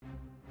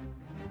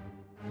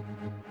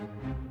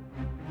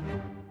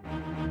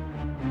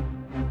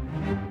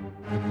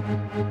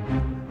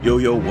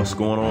Yo, what's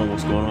going on?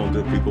 What's going on,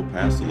 good people?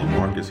 Pastor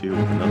LaMarcus here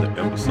with another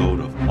episode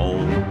of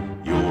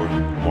On Your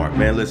Mark.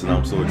 Man, listen,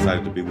 I'm so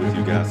excited to be with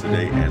you guys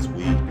today as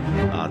we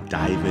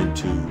dive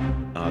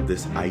into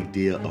this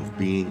idea of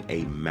being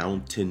a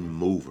mountain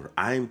mover.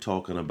 I'm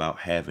talking about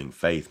having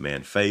faith,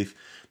 man. Faith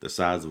the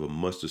size of a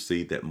mustard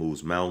seed that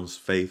moves mountains.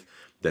 Faith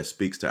that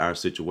speaks to our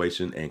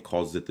situation and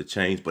causes it to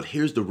change. But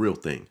here's the real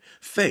thing.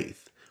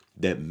 Faith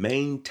that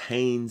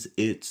maintains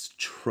its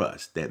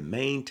trust, that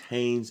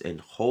maintains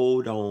and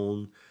hold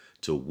on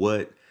to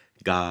what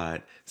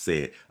God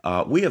said.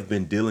 We have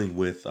been dealing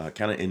with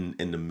kind of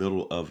in the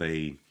middle of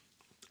a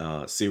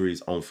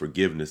series on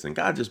forgiveness, and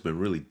God just been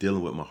really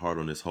dealing with my heart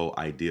on this whole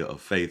idea of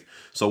faith.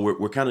 So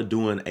we're kind of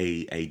doing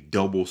a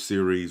double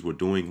series. We're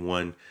doing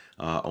one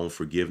on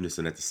forgiveness,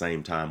 and at the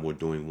same time, we're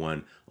doing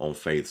one on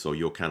faith. So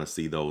you'll kind of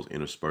see those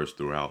interspersed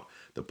throughout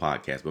the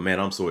podcast. But man,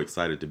 I'm so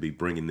excited to be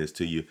bringing this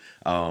to you.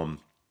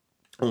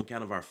 On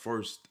kind of our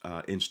first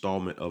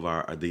installment of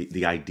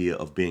the idea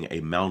of being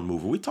a mountain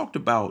mover, we talked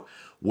about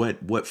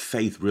what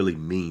faith really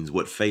means,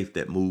 what faith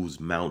that moves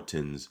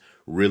mountains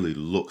really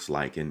looks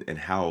like, and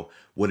how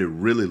what it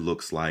really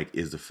looks like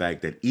is the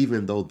fact that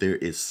even though there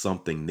is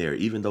something there,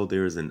 even though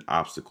there is an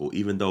obstacle,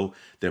 even though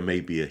there may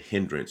be a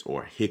hindrance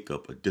or a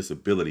hiccup, a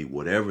disability,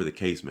 whatever the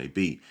case may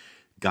be,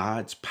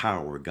 God's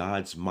power,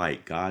 God's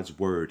might, God's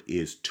word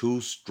is too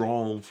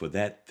strong for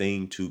that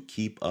thing to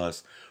keep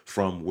us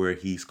from where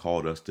he's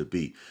called us to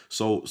be.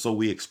 So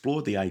we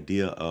explored the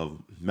idea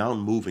of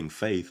mountain moving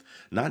faith,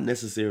 not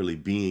necessarily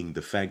being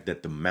the fact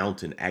that the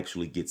mountain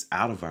actually gets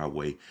out of our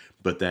way,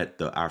 but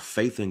that our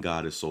faith in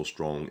God is so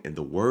strong and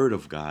the word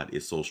of God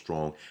is so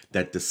strong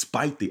that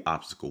despite the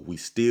obstacle, we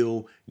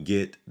still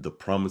get the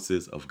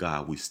promises of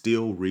God. We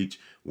still reach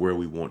where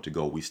we want to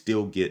go. We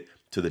still get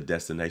to the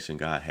destination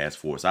God has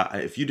for us.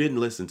 If you didn't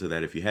listen to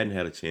that, if you hadn't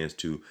had a chance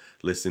to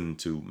listen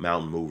to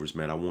Mountain Movers,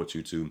 man, I want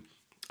you to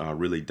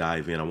really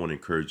dive in. I want to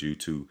encourage you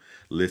to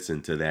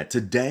listen to that.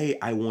 Today,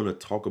 I want to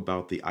talk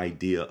about the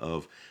idea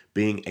of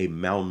being a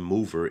mountain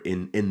mover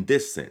in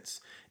this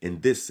sense.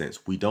 In this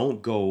sense, we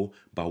don't go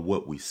by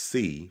what we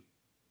see.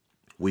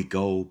 We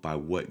go by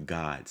what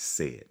God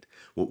said.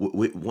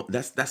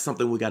 That's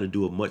something we got to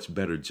do a much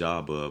better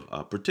job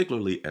of,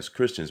 particularly as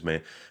Christians,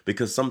 man,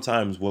 because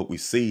sometimes what we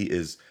see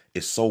is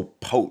so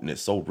potent,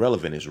 it's so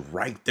relevant, it's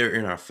right there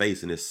in our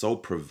face, and it's so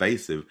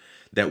pervasive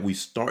that we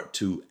start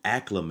to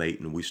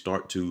acclimate and we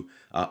start to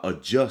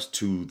adjust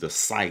to the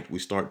sight. We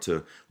start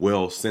to,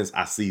 well, since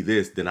I see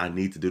this, then I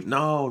need to do.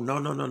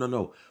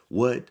 No.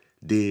 What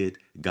did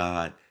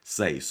God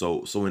say?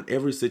 So in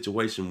every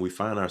situation we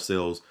find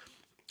ourselves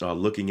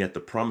looking at the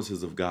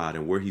promises of God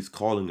and where he's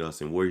calling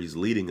us and where he's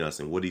leading us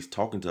and what he's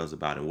talking to us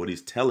about and what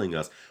he's telling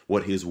us,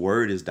 what his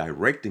word is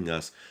directing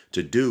us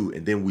to do.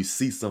 And then we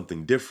see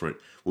something different.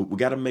 We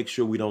got to make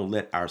sure we don't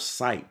let our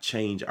sight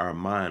change our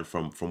mind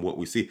from what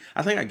we see.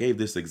 I think I gave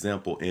this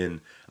example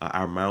in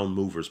our Mound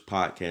Movers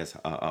podcast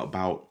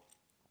about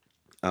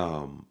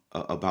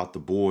the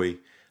boy.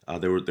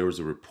 There was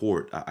a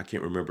report. I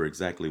can't remember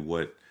exactly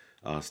what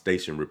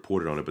station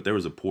reported on it, but there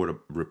was a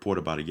report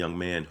about a young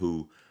man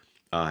who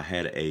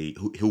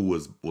who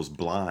was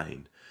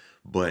blind,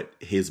 but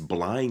his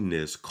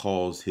blindness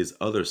caused his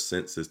other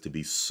senses to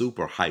be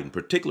super heightened,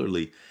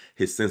 particularly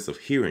his sense of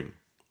hearing.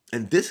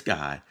 And this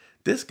guy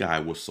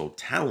was so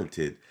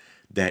talented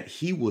that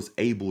he was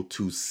able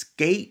to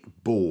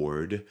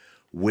skateboard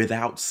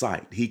without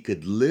sight. He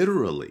could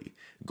literally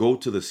go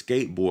to the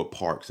skateboard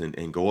parks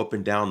and go up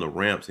and down the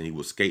ramps, and he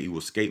would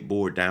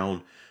skateboard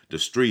down the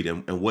street.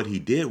 And what he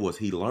did was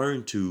he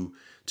learned to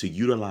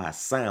utilize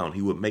sound.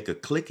 He would make a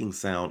clicking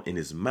sound in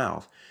his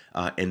mouth.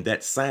 And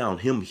that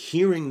sound, him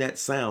hearing that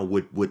sound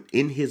would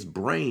in his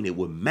brain, it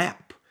would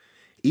map.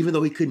 Even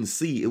though he couldn't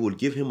see, it would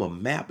give him a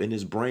map in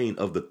his brain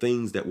of the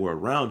things that were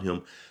around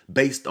him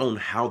based on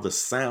how the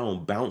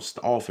sound bounced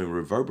off and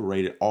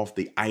reverberated off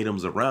the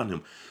items around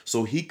him.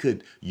 So he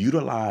could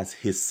utilize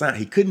his sound.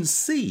 He couldn't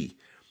see,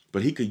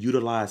 but he could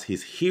utilize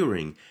his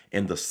hearing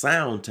and the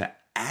sound to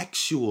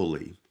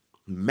actually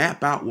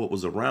map out what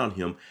was around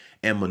him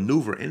and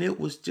maneuver. And it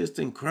was just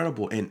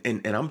incredible.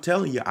 And I'm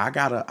telling you, I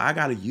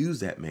gotta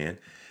use that, man.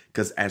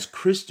 Because as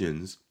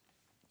Christians,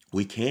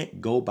 we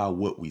can't go by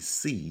what we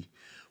see.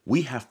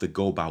 We have to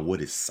go by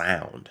what is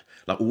sound.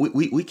 Like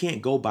we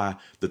can't go by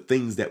the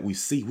things that we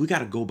see. We got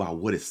to go by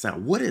what is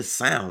sound. What is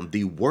sound?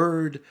 The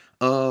word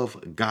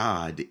of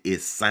God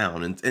is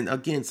sound. And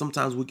again,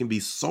 sometimes we can be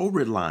so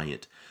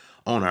reliant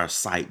on our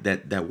sight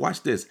that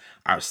watch this,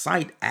 our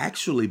sight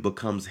actually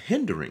becomes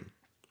hindering.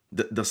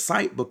 The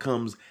sight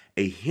becomes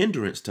a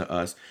hindrance to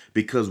us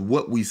because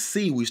what we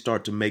see, we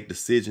start to make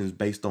decisions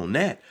based on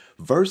that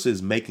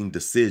versus making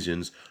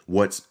decisions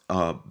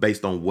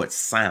based on what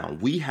sound.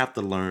 We have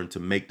to learn to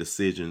make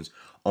decisions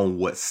on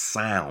what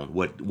sound,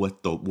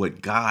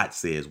 what God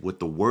says, what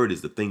the word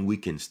is, the thing we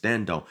can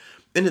stand on.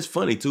 And it's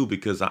funny too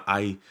because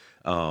I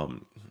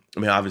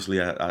mean,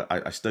 obviously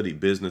I studied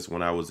business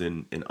when I was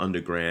in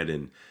undergrad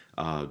and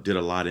did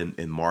a lot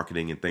in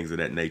marketing and things of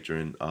that nature.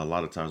 And a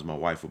lot of times my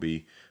wife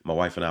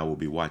and I will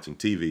be watching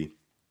TV.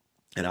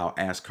 and I'll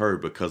ask her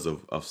because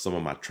of some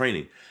of my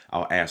training.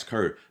 I'll ask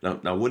her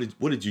now what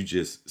did you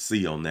just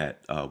see on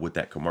that with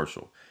that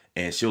commercial?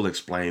 And she'll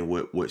explain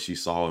what she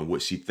saw and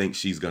what she thinks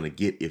she's gonna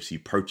get if she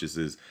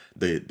purchases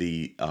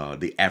the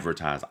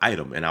advertised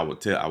item. And I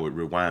would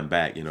rewind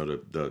back.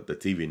 The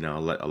TV now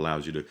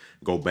allows you to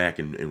go back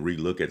and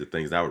relook at the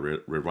things. I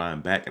would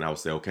rewind back and I would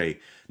say, okay,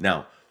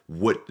 now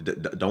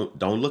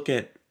don't look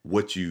at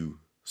what you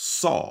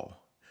saw,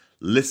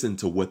 listen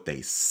to what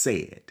they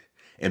said.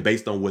 And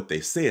based on what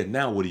they said,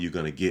 now what are you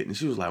going to get? And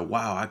she was like,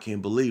 wow, I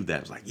can't believe that. I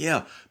was like,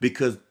 yeah,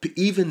 because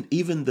even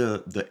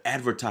the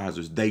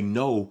advertisers, they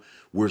know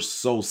we're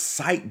so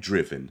site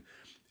driven,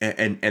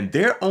 and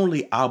they're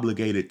only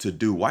obligated to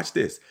do, watch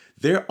this,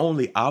 they're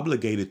only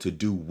obligated to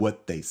do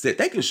what they said.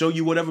 They can show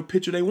you whatever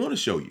picture they want to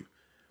show you.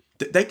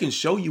 They can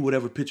show you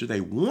whatever picture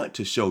they want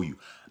to show you.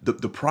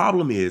 The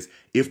problem is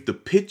if the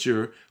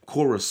picture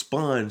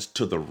corresponds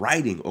to the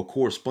writing or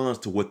corresponds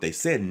to what they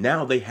said,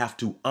 now they have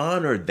to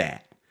honor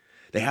that.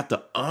 They have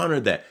to honor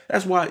that.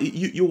 That's why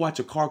you watch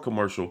a car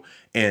commercial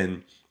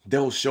and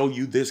they'll show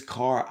you this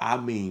car. I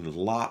mean,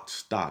 lock,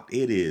 stock.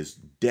 It is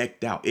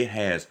decked out. It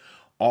has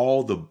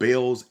all the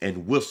bells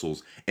and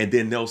whistles. And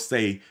then they'll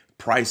say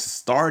price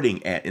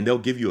starting at, and they'll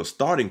give you a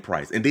starting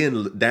price. And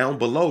then down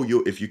below,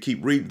 if you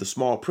keep reading the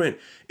small print,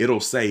 it'll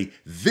say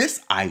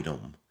this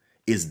item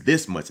is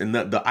this much. And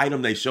the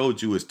item they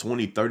showed you is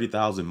 20,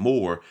 30,000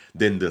 more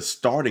than the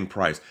starting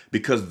price,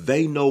 because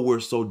they know we're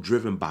so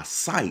driven by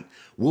sight.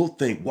 We'll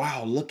think,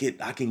 wow,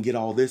 I can get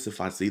all this if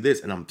I see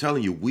this. And I'm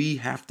telling you, we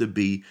have to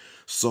be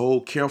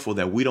so careful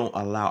that we don't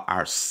allow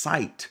our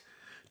sight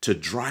to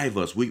drive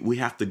us. We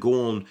have to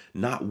go on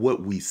not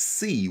what we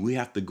see. We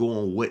have to go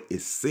on what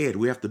is said.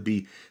 We have to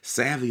be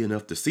savvy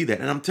enough to see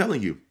that. And I'm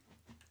telling you,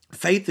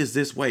 faith is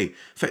this way.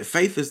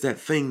 Faith is that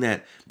thing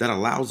that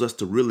allows us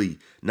to really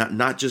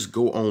not just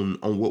go on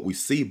what we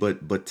see,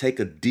 but take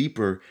a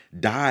deeper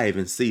dive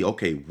and see,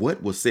 okay,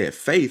 what was said.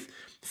 Faith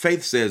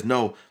says,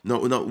 no,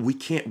 we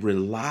can't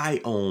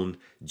rely on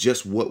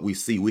just what we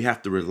see. We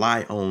have to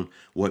rely on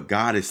what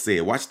God has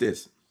said. Watch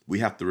this. We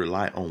have to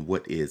rely on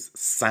what is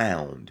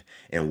sound.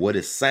 And what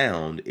is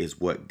sound is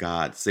what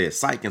God says.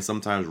 Sight can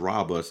sometimes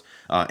rob us,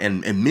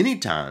 and many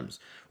times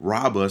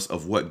rob us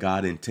of what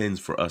God intends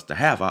for us to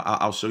have.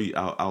 I'll show you.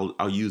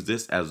 I'll use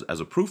this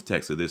as a proof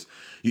text of this.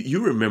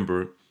 You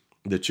remember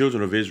the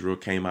children of Israel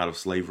came out of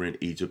slavery in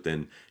Egypt,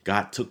 and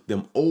God took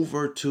them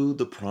over to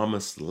the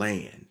promised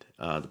land.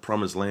 The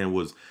promised land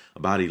was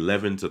about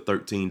 11 to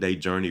 13 day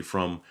journey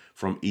from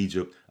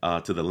Egypt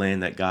to the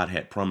land that God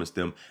had promised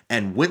them.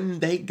 And when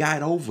they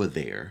got over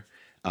there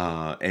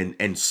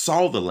and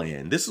saw the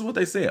land, this is what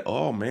they said.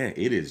 Oh man,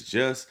 it is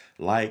just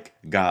like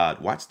God.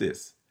 Watch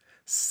this.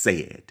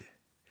 Said.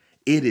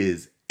 It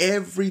is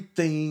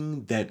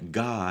everything that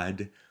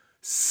God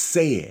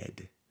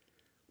said,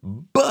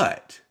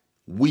 but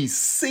we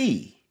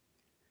see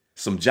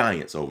some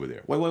giants over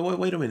there.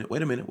 Wait a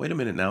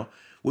minute now.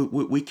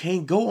 We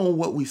can't go on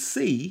what we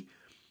see.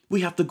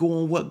 We have to go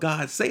on what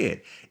God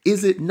said.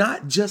 Is it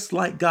not just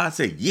like God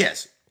said?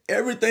 Yes,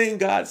 everything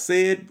God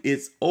said,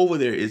 it's over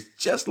there. It's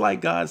just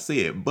like God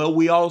said, but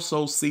we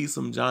also see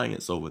some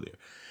giants over there.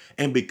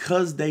 And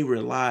because they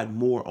relied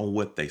more on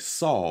what they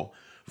saw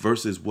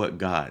versus what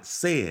God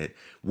said,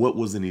 what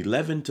was an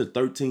 11 to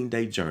 13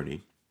 day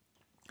journey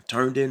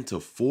turned into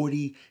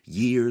 40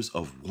 years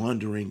of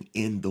wandering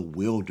in the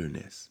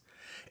wilderness.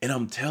 And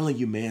I'm telling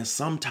you, man,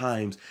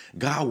 sometimes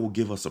God will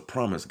give us a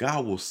promise.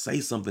 God will say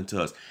something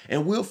to us,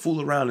 and we'll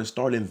fool around and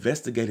start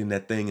investigating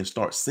that thing and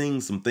start seeing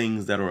some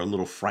things that are a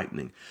little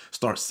frightening.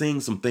 Start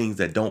seeing some things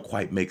that don't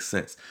quite make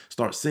sense.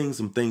 Start seeing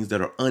some things that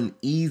are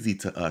uneasy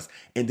to us.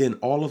 And then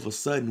all of a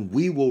sudden,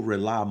 we will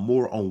rely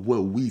more on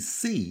what we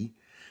see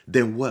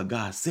than what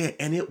God said.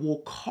 And it will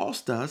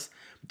cost us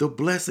the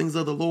blessings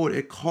of the Lord.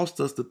 It costs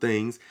us the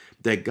things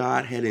that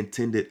God had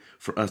intended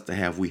for us to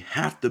have. We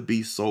have to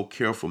be so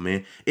careful,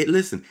 man.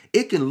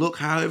 It can look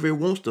however it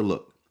wants to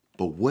look,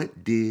 but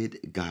what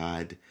did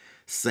God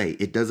say?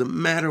 It doesn't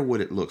matter what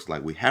it looks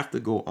like. We have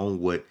to go on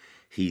what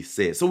he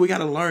said. So we got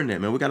to learn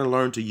that, man. We got to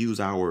learn to use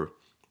our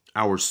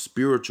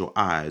spiritual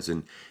eyes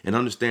and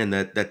understand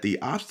that the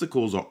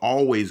obstacles are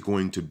always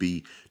going to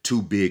be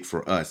too big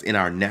for us in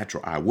our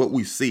natural eye. What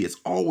we see is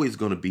always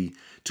going to be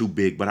too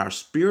big, but our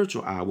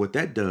spiritual eye, what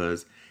that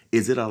does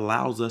is it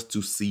allows us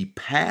to see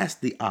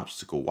past the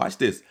obstacle. Watch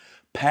this.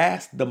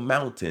 Past the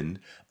mountain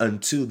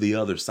unto the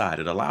other side.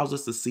 It allows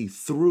us to see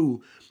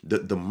through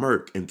the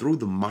murk and through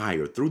the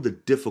mire, through the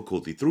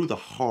difficulty, through the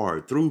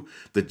hard, through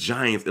the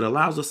giants. It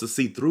allows us to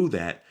see through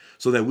that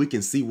so that we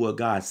can see what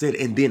God said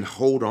and then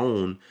hold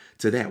on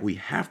to that. We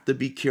have to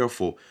be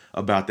careful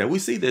about that. We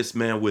see this,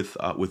 man,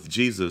 with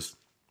Jesus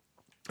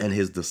and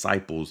his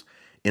disciples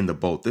in the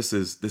boat. This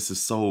is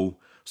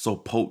so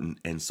potent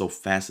and so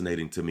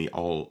fascinating to me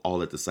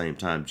all at the same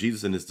time.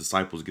 Jesus and his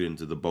disciples get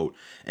into the boat,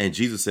 and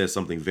Jesus says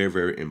something very,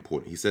 very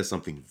important. He says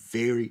something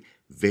very,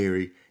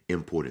 very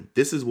important.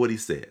 This is what he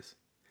says.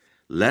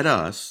 Let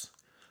us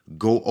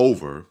go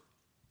over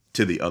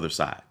to the other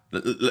side.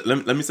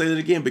 Let me say that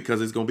again,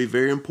 because it's going to be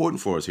very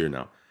important for us here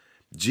now.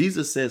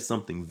 Jesus said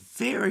something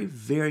very,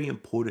 very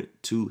important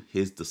to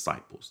his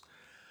disciples.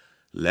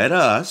 Let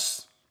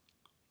us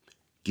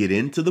get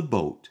into the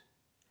boat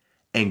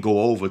and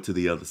go over to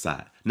the other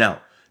side.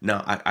 Now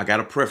I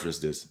gotta preface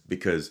this,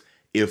 because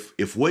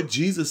if what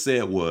Jesus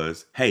said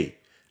was, hey,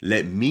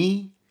 let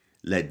me,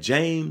 let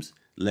James,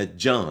 let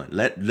John,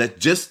 let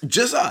just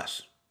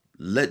us,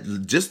 let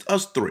just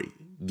us three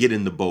get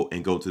in the boat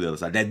and go to the other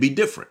side, that'd be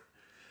different.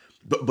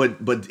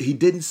 But he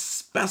didn't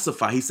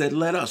specify. He said,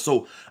 let us.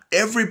 So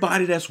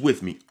everybody that's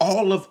with me,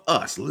 all of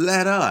us,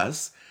 let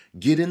us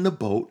get in the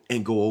boat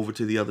and go over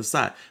to the other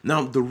side.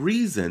 Now, the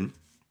reason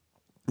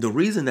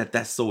that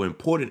that's so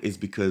important is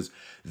because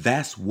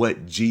that's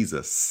what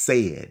Jesus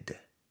said.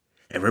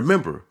 And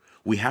remember,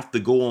 we have to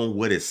go on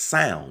what is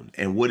sound.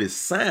 And what is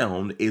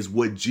sound is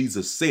what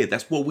Jesus said.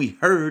 That's what we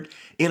heard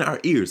in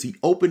our ears. He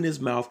opened his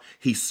mouth.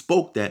 He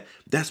spoke that.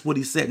 That's what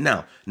he said.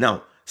 Now,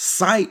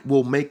 sight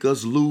will make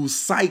us lose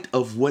sight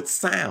of what's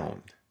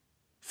sound.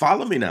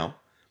 Follow me now.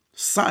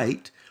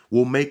 Sight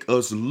will make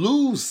us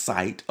lose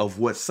sight of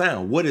what's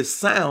sound. What is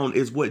sound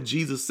is what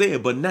Jesus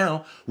said. But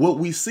now what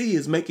we see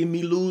is making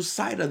me lose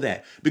sight of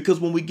that. Because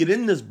when we get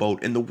in this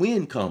boat and the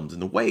wind comes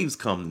and the waves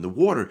come and the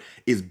water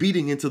is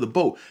beating into the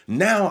boat,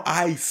 now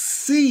I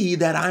see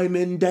that I'm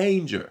in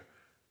danger.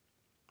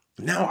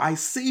 Now I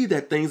see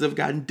that things have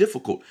gotten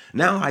difficult.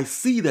 Now I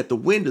see that the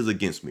wind is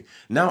against me.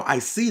 Now I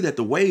see that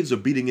the waves are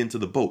beating into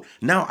the boat.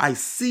 Now I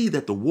see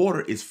that the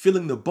water is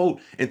filling the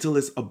boat until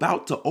it's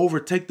about to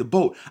overtake the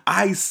boat.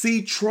 I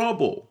see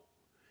trouble.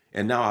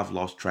 And now I've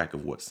lost track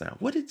of what sound.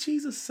 What did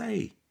Jesus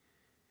say?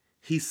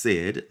 He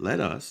said, let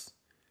us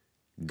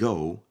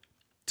go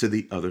to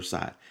the other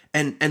side.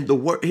 And the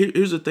word,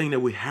 here's the thing that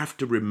we have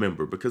to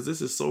remember, because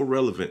this is so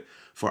relevant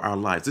for our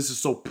lives. This is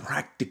so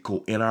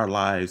practical in our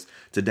lives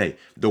today.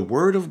 The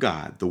word of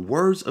God, the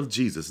words of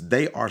Jesus,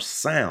 they are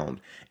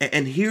sound.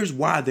 And here's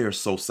why they're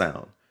so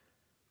sound.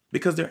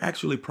 Because they're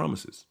actually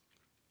promises.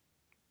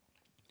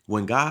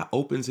 When God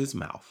opens his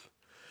mouth,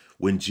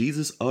 when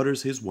Jesus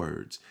utters his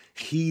words,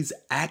 he's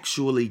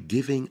actually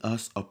giving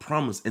us a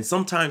promise. And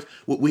sometimes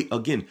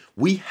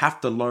we have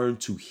to learn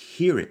to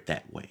hear it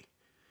that way.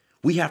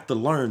 We have to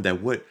learn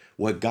that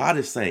what God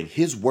is saying,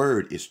 his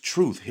word is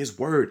truth. His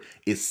word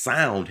is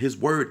sound. His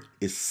word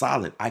is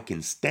solid. I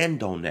can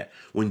stand on that.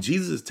 When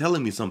Jesus is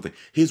telling me something,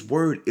 his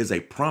word is a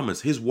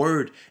promise. His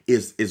word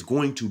is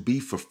going to be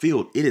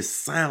fulfilled. It is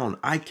sound.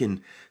 I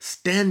can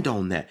stand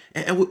on that.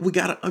 And we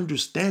got to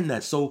understand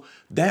that. So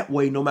that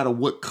way, no matter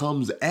what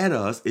comes at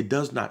us, it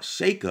does not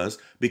shake us,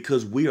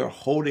 because we are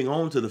holding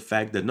on to the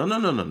fact that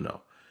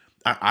no.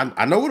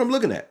 I know what I'm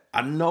looking at.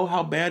 I know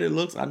how bad it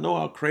looks. I know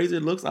how crazy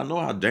it looks. I know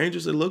how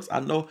dangerous it looks. I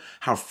know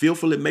how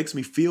fearful it makes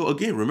me feel.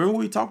 Again, remember what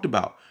we talked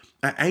about.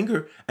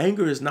 Anger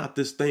is not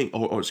this thing,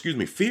 or excuse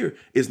me, fear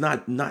is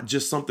not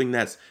just something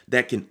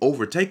that can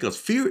overtake us.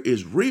 Fear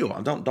is real.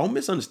 Don't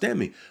misunderstand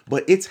me,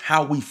 but it's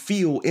how we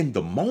feel in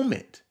the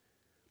moment.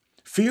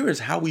 Fear is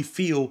how we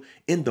feel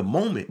in the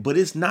moment, but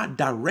it's not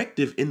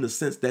directive in the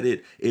sense that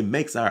it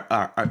makes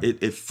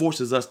it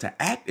forces us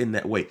to act in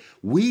that way.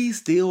 We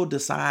still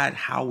decide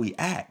how we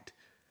act.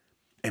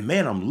 And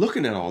man, I'm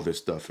looking at all this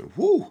stuff and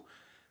whoo,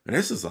 and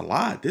this is a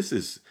lot. This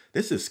is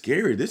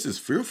scary. This is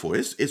fearful.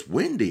 It's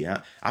windy.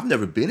 I've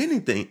never been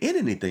in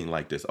anything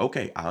like this.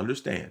 Okay, I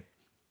understand.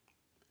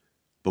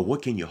 But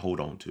what can you hold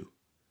on to?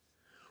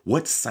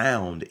 What's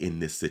sound in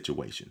this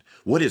situation?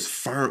 What is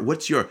firm?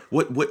 What's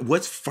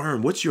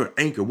firm? What's your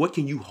anchor? What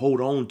can you hold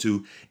on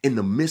to in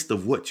the midst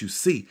of what you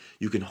see?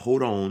 You can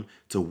hold on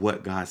to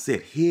what God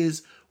said.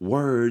 His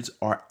words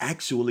are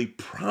actually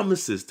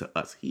promises to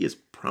us. He is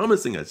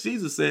promising us.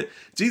 Jesus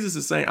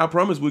is saying, I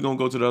promise we're going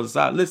to go to the other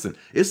side. Listen,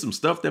 it's some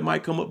stuff that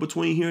might come up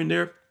between here and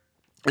there.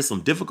 There's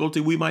some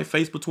difficulty we might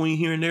face between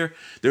here and there.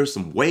 There's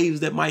some waves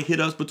that might hit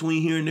us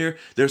between here and there.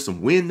 There's some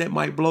wind that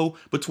might blow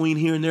between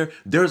here and there.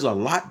 There's a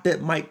lot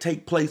that might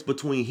take place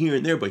between here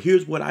and there. But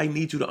here's what I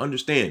need you to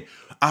understand.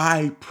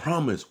 I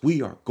promise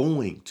we are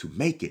going to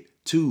make it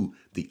to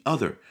the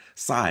other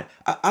side.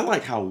 I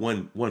like how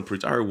one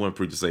preacher, I heard one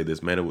preacher say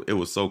this, man. It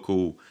was so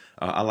cool.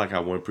 I like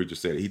how one preacher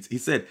said it. He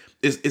said,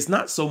 it's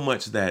not so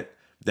much that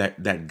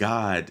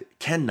God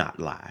cannot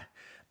lie.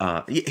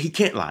 He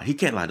can't lie. He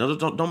can't lie.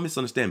 Don't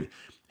misunderstand me.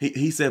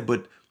 He said,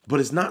 but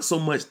it's not so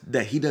much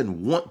that he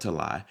doesn't want to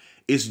lie.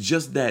 It's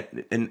just that,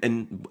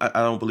 and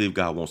I don't believe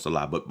God wants to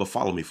lie, but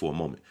follow me for a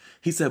moment.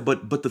 He said,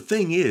 but the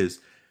thing is,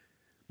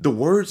 the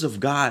words of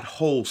God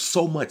hold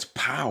so much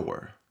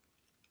power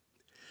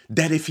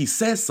that if he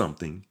says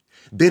something,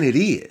 then it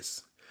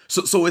is.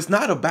 So it's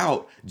not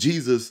about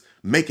Jesus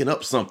making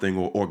up something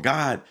or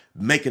God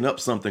making up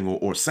something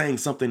or saying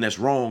something that's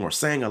wrong or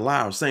saying a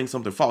lie or saying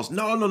something false.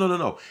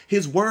 No.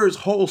 His words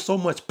hold so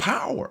much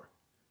power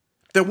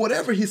that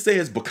whatever he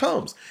says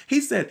becomes.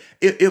 He said,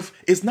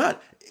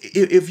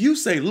 if you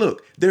say,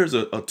 look, there's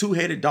a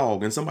two-headed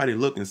dog, and somebody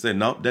looked and said,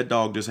 no, that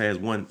dog just has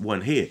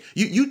one head,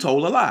 you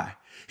told a lie.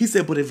 He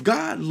said, but if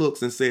God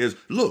looks and says,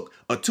 look,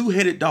 a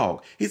two-headed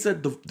dog, he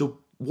said the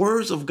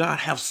words of God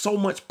have so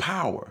much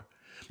power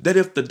that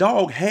if the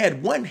dog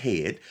had one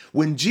head,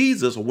 when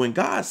Jesus or when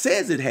God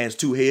says it has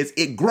two heads,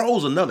 it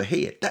grows another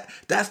head.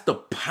 That's the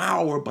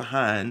power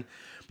behind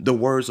the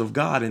words of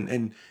God.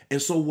 And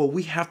so what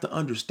we have to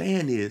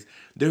understand is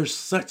there's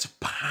such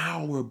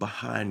power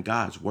behind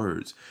God's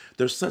words.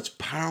 There's such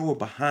power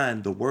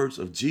behind the words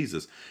of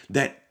Jesus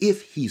that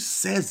if he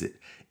says it,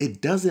 it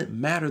doesn't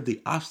matter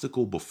the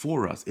obstacle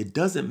before us. It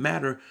doesn't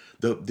matter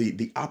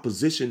the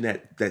opposition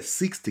that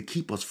seeks to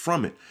keep us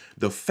from it.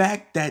 The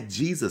fact that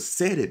Jesus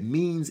said it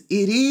means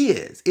it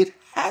is. It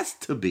has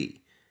to be.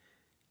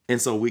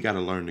 And so we got to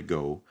learn to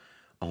go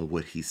on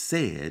what he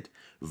said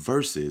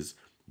versus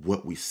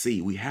what we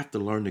see. We have to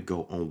learn to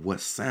go on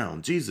what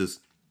sound.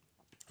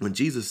 When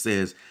Jesus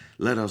says,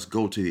 let us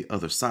go to the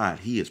other side,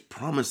 he is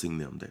promising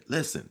them that,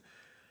 listen,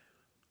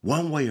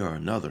 one way or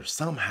another,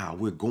 somehow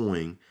we're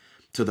going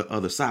to the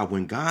other side.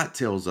 When God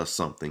tells us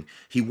something,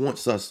 he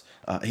wants us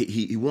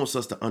he wants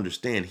us to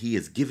understand he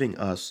is giving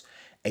us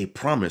a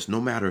promise. No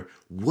matter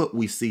what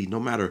we see, no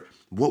matter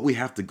what we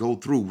have to go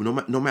through,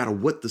 no matter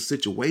what the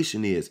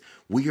situation is,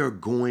 we are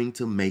going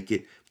to make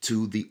it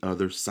to the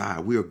other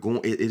side. We are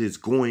going, it is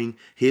going,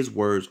 his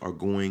words are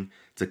going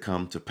to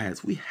come to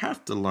pass. We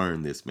have to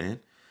learn this,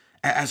 man.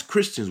 As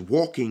Christians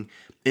walking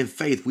in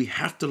faith, we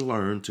have to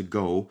learn to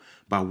go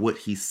by what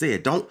he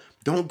said.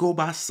 Don't go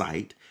by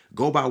sight.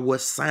 Go by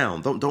what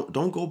sound. Don't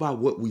go by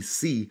what we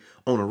see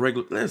on a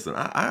regular. Listen,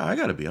 I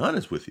got to be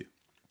honest with you.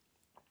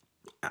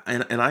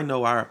 And I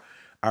know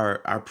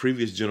our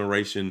previous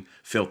generation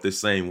felt the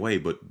same way,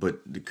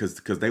 but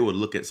because they would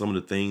look at some of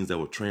the things that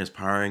were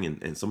transpiring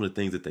and some of the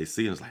things that they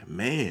see, and it's like,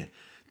 man,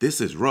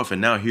 this is rough.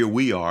 And now here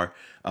we are,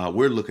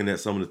 we're looking at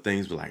some of the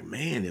things, we're like,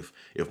 man,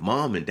 if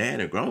mom and dad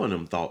and grandma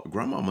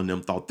and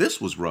them thought this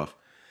was rough,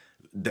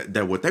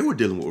 that what they were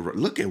dealing with,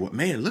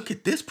 look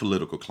at this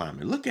political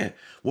climate, look at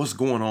what's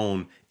going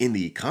on in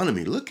the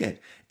economy, look at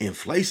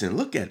inflation,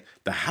 look at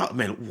the house,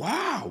 man,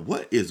 wow,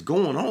 what is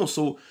going on?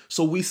 So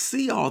we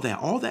see all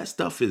that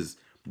stuff is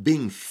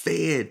being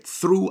fed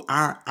through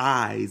our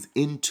eyes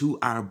into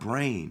our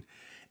brain.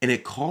 And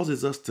it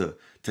causes us to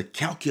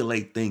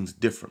calculate things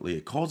differently.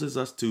 It causes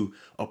us to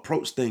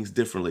approach things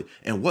differently.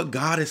 And what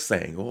God is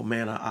saying, oh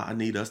man, I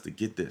need us to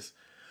get this.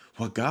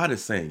 What God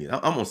is saying,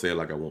 I'm going to say it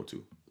like I want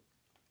to.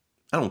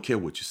 I don't care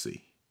what you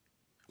see.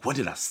 What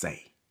did I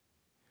say?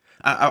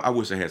 I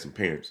wish I had some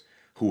parents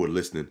who were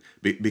listening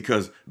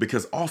because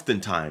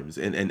oftentimes,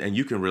 and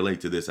you can relate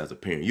to this as a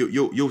parent,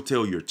 you'll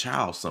tell your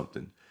child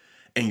something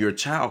and your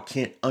child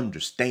can't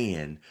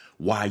understand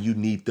why you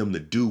need them to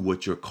do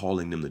what you're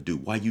calling them to do,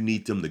 why you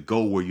need them to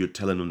go where you're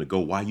telling them to go,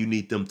 why you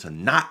need them to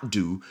not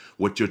do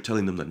what you're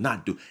telling them to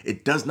not do.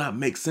 It does not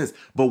make sense.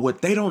 But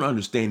what they don't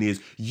understand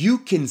is you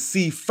can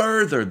see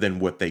further than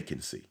what they can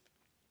see.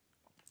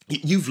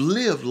 You've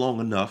lived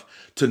long enough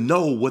to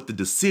know what the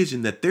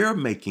decision that they're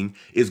making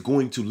is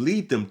going to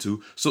lead them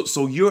to.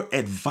 So you're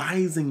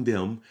advising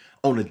them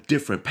on a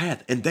different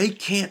path and they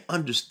can't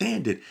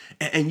understand it.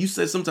 And you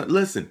said sometimes,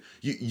 listen,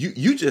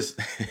 you just,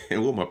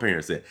 and what my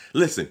parents said,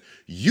 listen,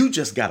 you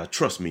just got to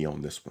trust me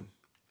on this one.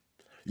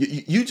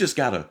 You just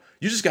gotta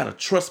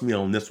trust me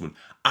on this one.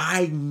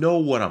 I know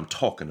what I'm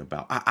talking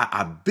about.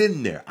 I've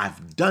been there.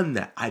 I've done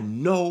that. I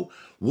know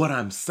what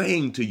I'm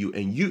saying to you.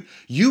 And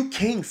you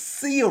can't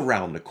see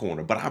around the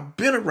corner, but I've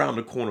been around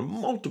the corner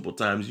multiple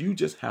times. You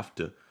just have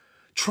to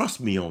trust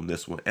me on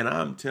this one. And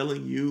I'm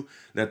telling you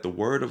that the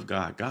word of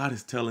God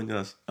is telling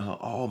us,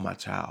 oh, my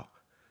child,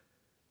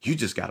 you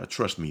just got to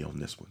trust me on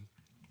this one.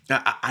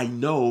 I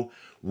know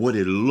what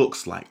it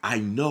looks like. I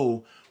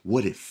know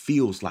what it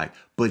feels like,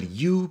 but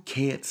you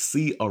can't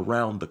see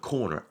around the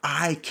corner.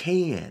 I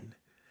can.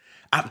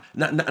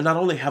 Not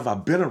only have I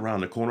been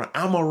around the corner,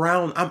 I'm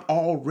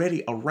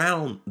already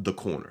around the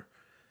corner.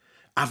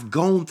 I've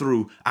gone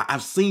through,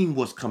 I've seen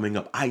what's coming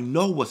up. I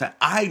know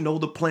I know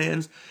the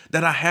plans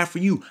that I have for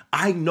you.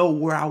 I know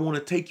where I want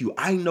to take you.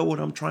 I know what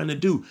I'm trying to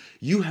do.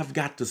 You have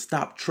got to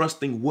stop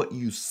trusting what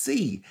you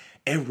see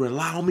and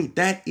rely on me.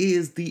 That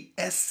is the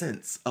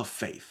essence of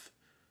faith.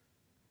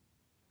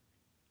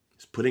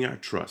 It's putting our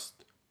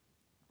trust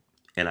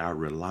and our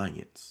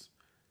reliance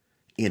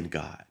in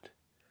God.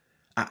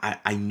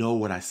 I know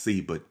what I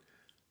see, but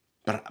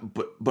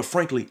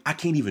frankly, I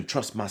can't even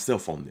trust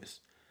myself on this.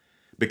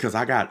 Because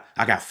I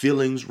got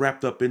feelings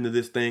wrapped up into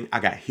this thing. I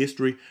got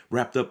history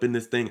wrapped up in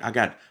this thing. I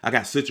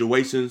got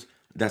situations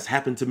that's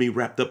happened to me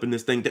wrapped up in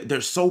this thing.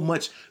 There's so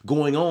much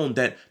going on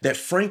that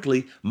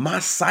frankly, my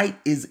sight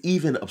is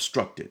even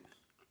obstructed.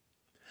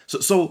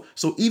 So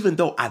even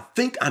though I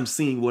think I'm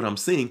seeing what I'm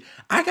seeing,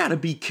 I got to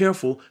be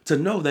careful to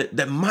know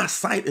that my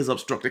sight is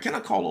obstructed. Can I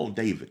call on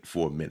David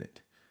for a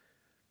minute?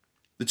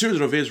 The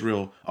children of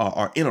Israel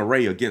are in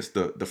array against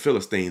the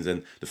Philistines,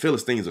 and the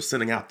Philistines are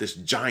sending out this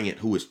giant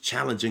who is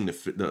challenging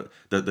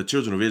the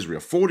children of Israel.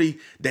 40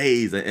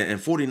 days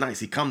and 40 nights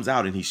he comes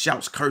out and he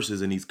shouts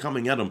curses and he's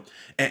coming at them.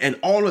 And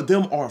all of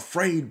them are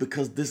afraid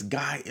because this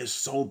guy is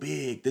so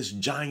big. This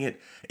giant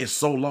is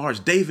so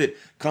large. David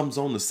comes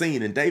on the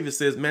scene and David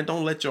says, man,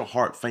 don't let your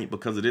heart faint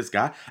because of this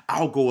guy.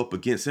 I'll go up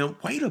against him.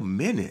 Wait a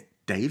minute,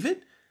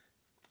 David.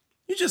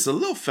 You're just a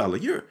little fella.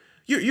 You're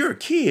a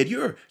kid.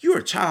 You're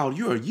a child.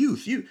 You're a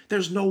youth.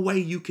 There's no way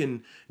you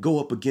can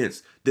go up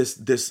against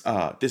this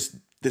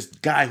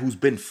guy who's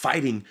been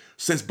fighting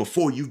since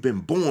before you've been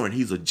born.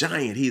 He's a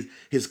giant.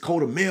 His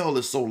coat of mail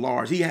is so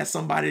large. He has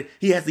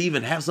to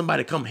even have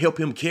somebody come help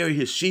him carry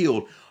his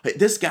shield. Hey,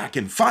 this guy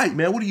can fight,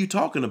 man. What are you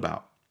talking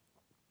about?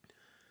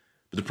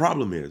 But the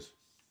problem is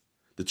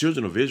the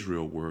children of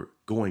Israel were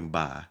going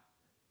by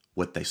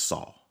what they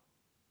saw.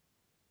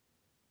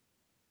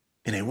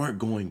 And they weren't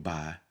going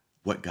by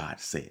what God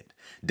said.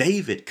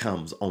 David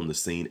comes on the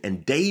scene,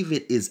 and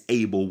David is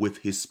able with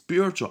his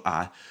spiritual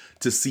eye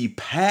to see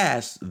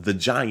past the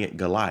giant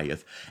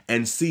Goliath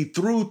and see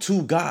through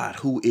to God,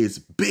 who is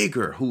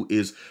bigger, who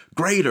is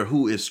greater,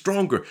 who is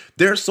stronger.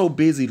 They're so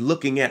busy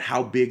looking at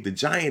how big the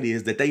giant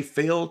is that they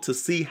fail to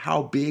see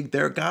how big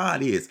their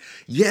God is.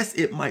 Yes,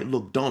 it might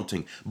look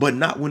daunting, but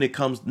not when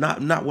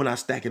I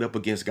stack it up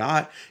against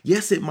God.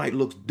 Yes, it might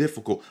look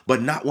difficult,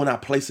 but not when I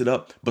place it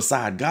up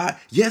beside God.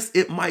 Yes,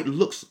 it might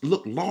look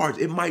large.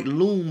 It might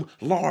loom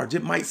large.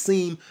 It might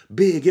seem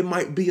big. It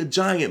might be a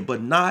giant,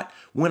 but not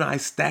when I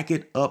stack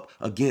it up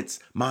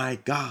against my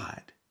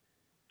God.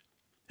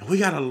 And we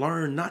got to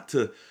learn not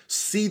to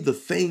see the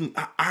thing.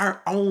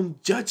 Our own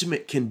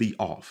judgment can be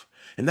off.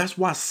 And that's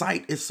why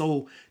sight is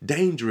so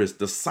dangerous.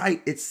 The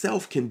sight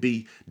itself can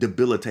be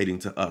debilitating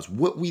to us.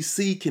 What we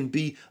see can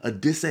be a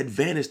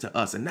disadvantage to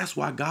us. And that's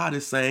why God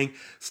is saying,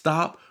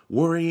 stop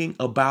worrying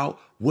about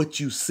what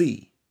you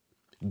see.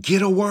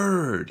 Get a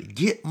word.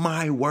 Get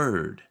my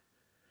word.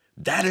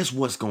 That is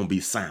what's going to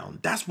be sound.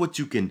 That's what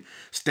you can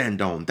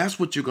stand on. That's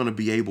what you're going to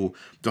be able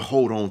to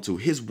hold on to.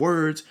 His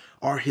words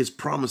are his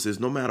promises.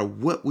 No matter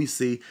what we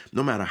see,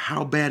 no matter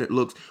how bad it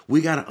looks,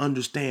 we got to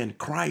understand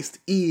Christ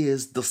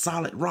is the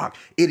solid rock.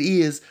 It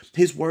is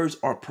his words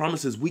are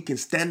promises. We can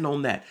stand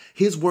on that.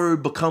 His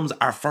word becomes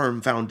our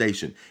firm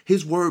foundation.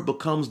 His word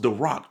becomes the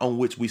rock on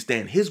which we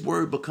stand. His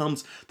word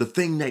becomes the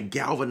thing that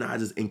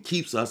galvanizes and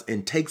keeps us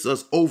and takes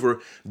us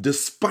over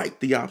despite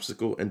the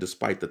obstacle and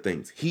despite the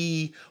things.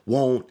 He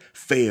won't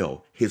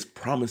fail. His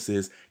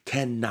promises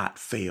cannot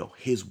fail.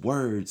 His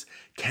words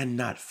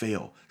cannot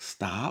fail.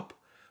 Stop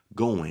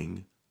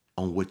going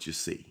on what you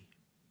see.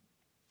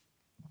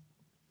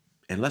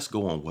 And let's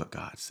go on what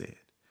God said.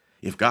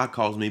 If God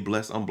calls me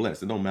blessed, I'm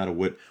blessed. It don't matter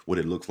what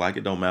it looks like.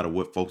 It don't matter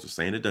what folks are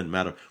saying. It doesn't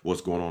matter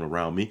what's going on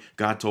around me.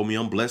 God told me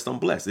I'm blessed. I'm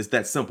blessed. It's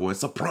that simple.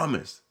 It's a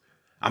promise.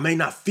 I may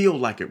not feel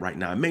like it right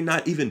now. It may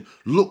not even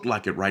look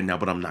like it right now,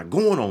 but I'm not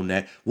going on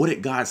that. What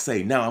did God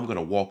say? Now I'm going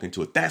to walk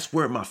into it. That's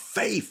where my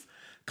faith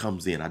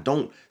comes in. I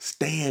don't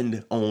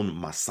stand on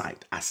my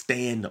sight. I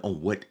stand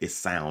on what is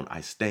sound.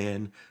 I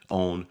stand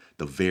on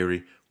the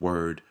very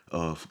word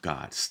of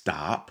God.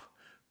 Stop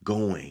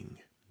going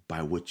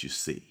by what you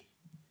see.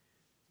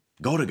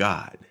 Go to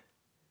God.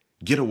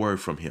 Get a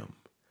word from him.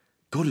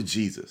 Go to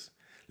Jesus.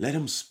 Let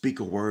him speak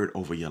a word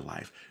over your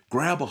life.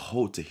 Grab a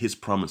hold to his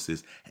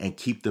promises and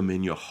keep them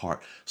in your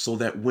heart so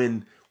that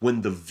when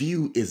the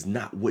view is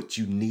not what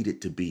you need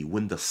it to be,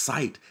 when the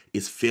sight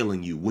is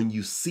failing you, when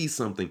you see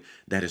something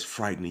that is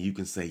frightening, you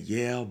can say,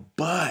 yeah,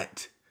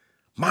 but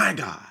my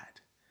God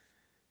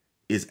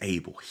is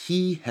able.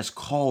 He has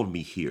called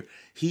me here.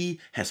 He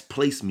has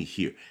placed me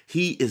here.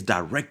 He is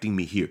directing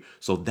me here.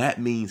 So that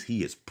means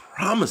he is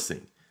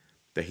promising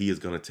that he is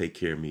going to take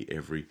care of me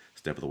every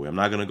step of the way. I'm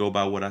not going to go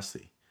by what I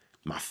see.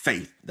 My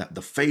faith,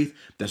 the faith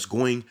that's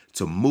going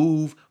to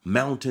move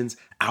mountains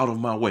out of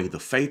my way, the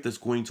faith that's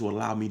going to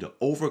allow me to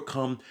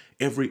overcome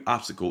every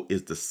obstacle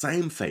is the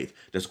same faith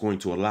that's going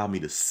to allow me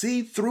to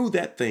see through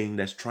that thing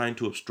that's trying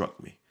to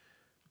obstruct me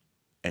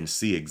and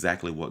see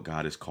exactly what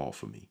God has called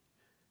for me.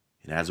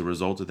 And as a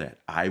result of that,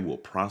 I will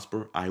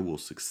prosper, I will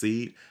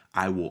succeed,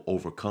 I will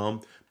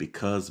overcome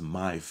because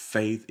my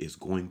faith is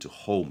going to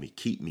hold me,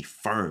 keep me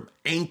firm,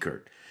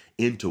 anchored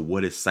into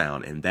what is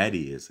sound, and that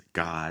is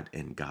God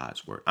and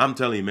God's word. I'm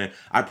telling you, man,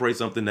 I pray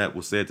something that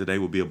was said today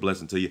will be a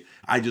blessing to you.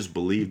 I just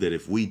believe that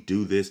if we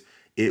do this,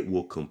 it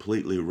will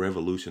completely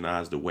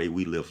revolutionize the way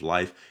we live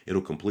life.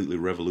 It'll completely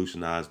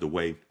revolutionize the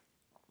way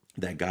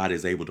that God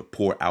is able to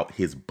pour out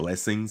his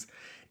blessings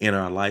in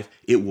our life.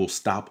 It will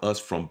stop us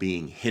from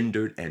being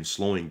hindered and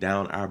slowing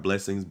down our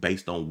blessings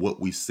based on what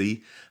we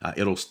see.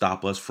 It'll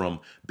stop us from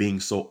being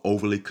so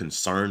overly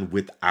concerned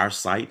with our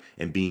sight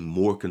and being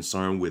more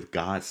concerned with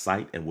God's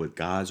sight and with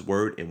God's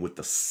word and with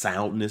the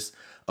soundness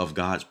of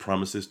God's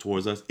promises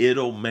towards us.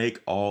 It'll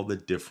make all the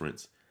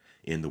difference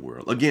in the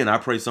world. Again, I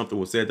pray something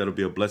was said that'll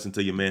be a blessing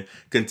to you, man.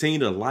 Continue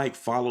to like,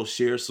 follow,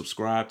 share,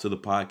 subscribe to the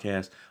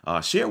podcast.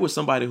 Share with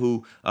somebody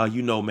who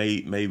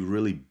may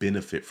really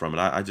benefit from it.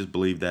 I just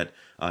believe that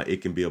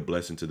it can be a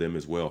blessing to them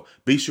as well.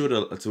 Be sure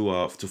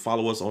to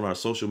follow us on our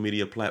social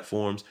media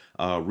platforms.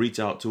 Reach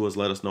out to us.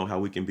 Let us know how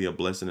we can be a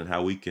blessing and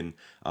how we can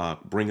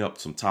bring up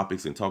some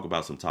topics and talk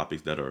about some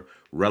topics that are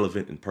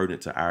relevant and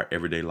pertinent to our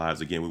everyday lives.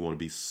 Again, we want to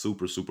be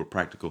super, super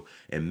practical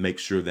and make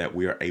sure that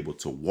we are able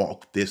to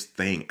walk this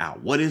thing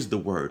out. What is the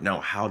word?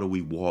 Now, how do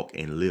we walk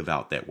and live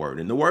out that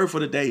word? And the word for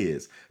the day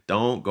is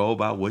don't go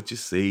by what you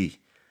see.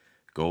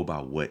 Go by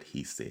what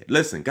he said.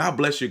 Listen, God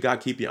bless you. God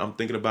keep you. I'm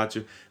thinking about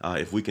you.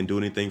 If we can do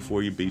anything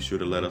for you, be sure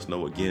to let us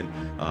know. Again,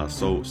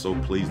 so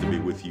pleased to be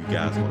with you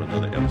guys on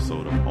another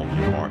episode of On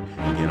Your Mark.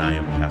 Again, I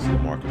am Pastor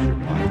LaMarcus, your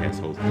podcast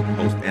host,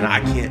 and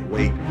I can't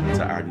wait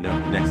to our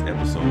next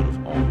episode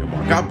of On Your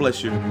Mark. God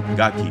bless you.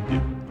 God keep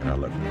you. And I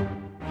love you.